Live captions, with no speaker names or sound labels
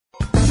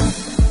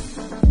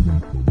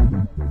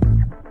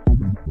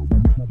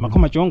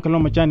Makoma chonka lo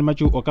machani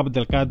Madjhu o Cabo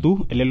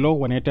Delgado elelo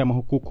waneta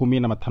mahuku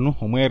 15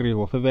 omweri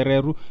wa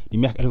Fevereru ni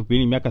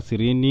miaka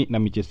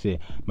 2020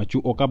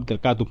 Madjhu o Cabo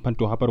Delgado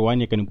mpanti wa hapari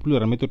wanye kanimpulu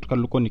rameto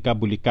tukaluko ni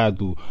Cabo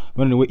Delgado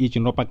wana niwe ichi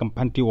nopa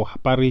kampanti wa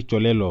hapari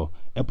cholelo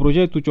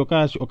projetu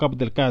chokashi o Cabo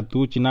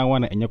Delgado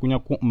chinawana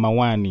enyakunyaku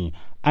mawani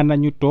ana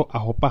nyuto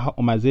ahopaha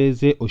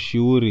omazeze o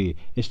shiuri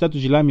estatu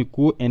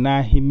jilamiku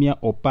enahimia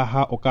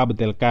opaha o Cabo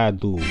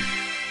Delgado.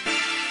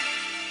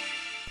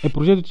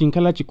 Projeto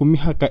chinkala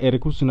chikumiha ka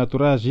recursos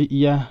naturais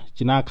iya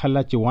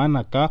chinakhala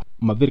chiwanaka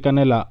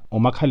mavirkanela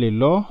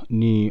omakhalelo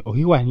ni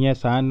ohiwahnia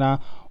sana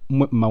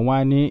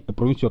mawani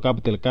província de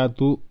Cabo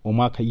Delgado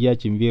omaka iya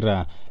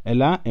chimvira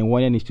ela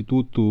enwanya ni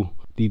Instituto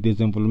de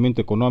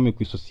Desenvolvimento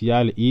Econômico e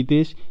Social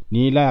IDES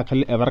nila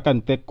yakale evarka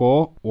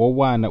nteko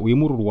wawana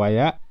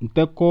uimururwaya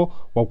nteko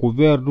wa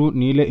governo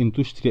nile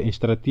industria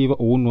extrativa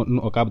uno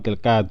no Cabo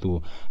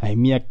Delgado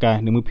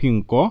ahimiaka ni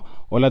mpinko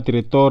ola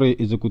diretor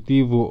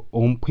executivo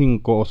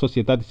mpinko o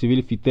sociedade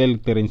civil Fidel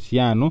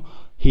Terenciano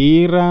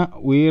hira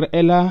wira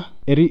ela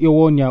eri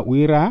iwonya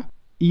wira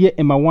iye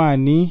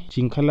emawani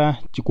chinkala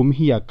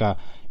chikumhiyaka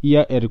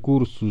iya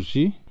recursos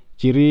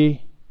chiri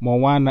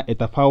mwana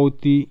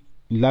etafauti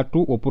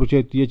latu o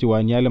projeto ye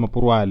chiwanyale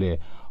mapurwale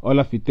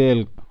ola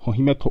Fidel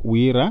hohimeto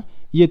wira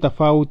iye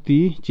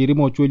tafauti chiri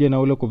mochuele na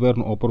ule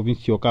governo o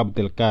província Cabo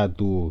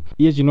Delgado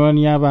iye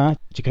jinoni yaba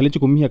chikhale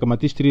chikumihia kama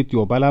district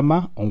o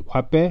Balama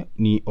onkhwape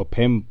ni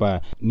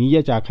Opempa ni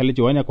iye chakhale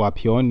chiwanya kwa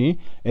phioni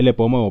ele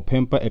pomo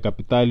Opempa e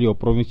capitali o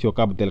província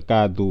Cabo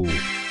Delgado.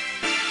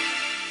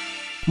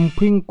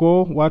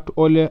 Mpinko watu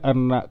ole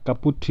arna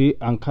kaputi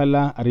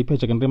ankala aripe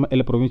chakandrema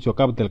ele província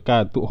Cabo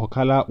Delgado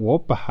hokala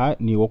wopaha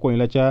ni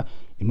wokonilacha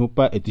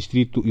inupa e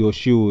distrito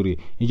yoshiuri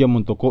ija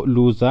muntoko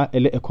luza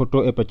ele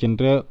ekoto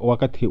epachendre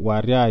wakati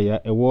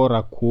wariaya ewora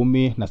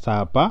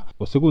 17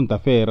 o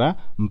segunda-feira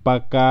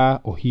mpaka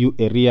ohiu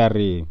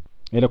eriari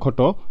ele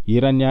koto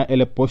yiranya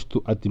ele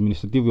posto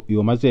administrativo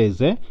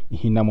yomazeze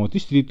hinamo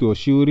distrito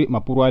yoshiuri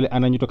mapurwale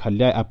ananyuto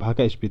khalya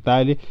apahaka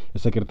hospitali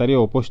secretaria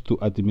o posto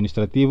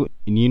administrativo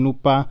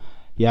ininupa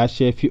ya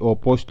chefi o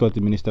posto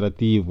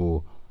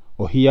administrativo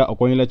ohia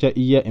okonilacha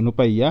iya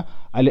enupa iya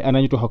ale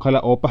ananyuto hakala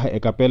opaha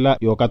ekapela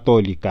yo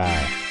katolika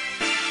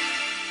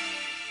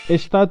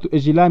estado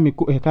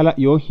islamico ekala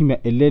yo hime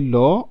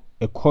elelo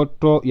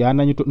ekoto ya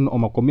ananyuto no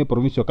makomia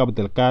província Cabo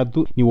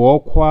Delgado ni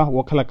wokwa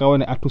wakala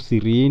kawane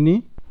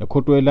atusirini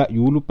ekoto ela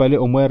yulu pale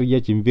omweri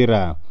ya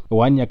chimvira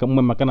wanya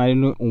kamwe makana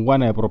lenu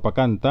ungwana ya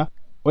propaganda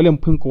ole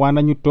mpinko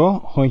wananyuto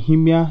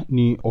hohimia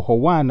ni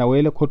ohowana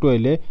wele koto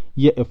ele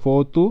ye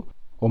efotu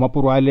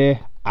omapurwale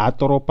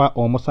atoropa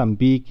o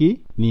Mosambiki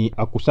ni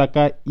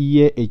akusaka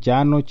iye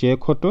echano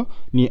chekoto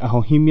ni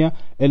ahohimia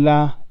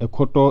ela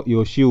ekoto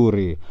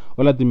yoshiuri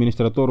ola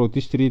administrator o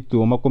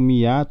distrito o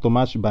makomia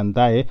Tomás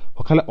Bandae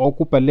hokala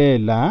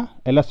okupalela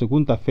ela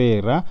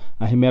segunda-feira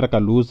ahimera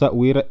kaluza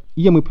wira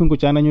iye mpingo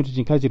chana nyuti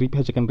chinkaji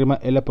ripiha chikandrima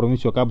ela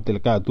província Cabo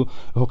Delgado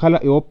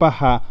hokala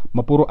eopaha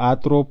mapuro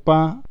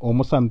atropa o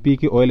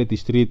Mosambiki o ele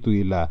distrito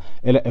ila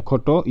ela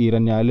ekoto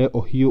iranyale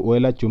ohiu o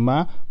ela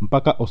chuma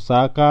mpaka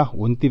Osaka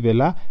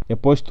wontivela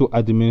posto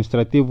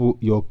administrativo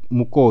yo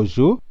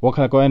mukoju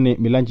wakala kwane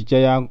milanji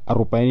chaya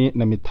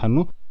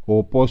 45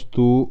 o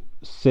posto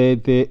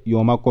sede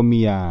yo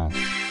makomia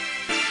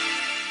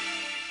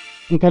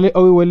nkale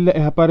owi welle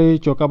hapare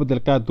cho Cabo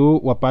Delgado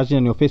wa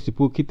pagina no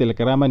Facebook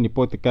Telegrama ni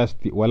podcast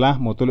wala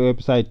motolo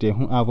website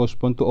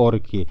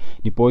avos.org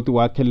ni poti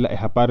wakella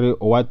hapare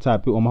o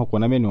WhatsApp o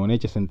mahokona meno ne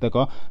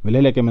chesenteko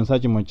velele ke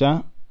mensaje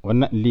mocha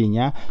wana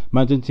linha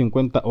Madjhu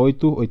 58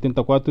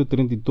 84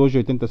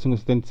 32 85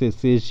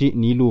 76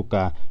 ni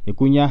luka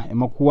ekunya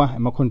emakuwa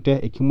emakonte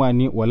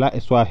ekimwani wala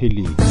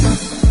eswahili.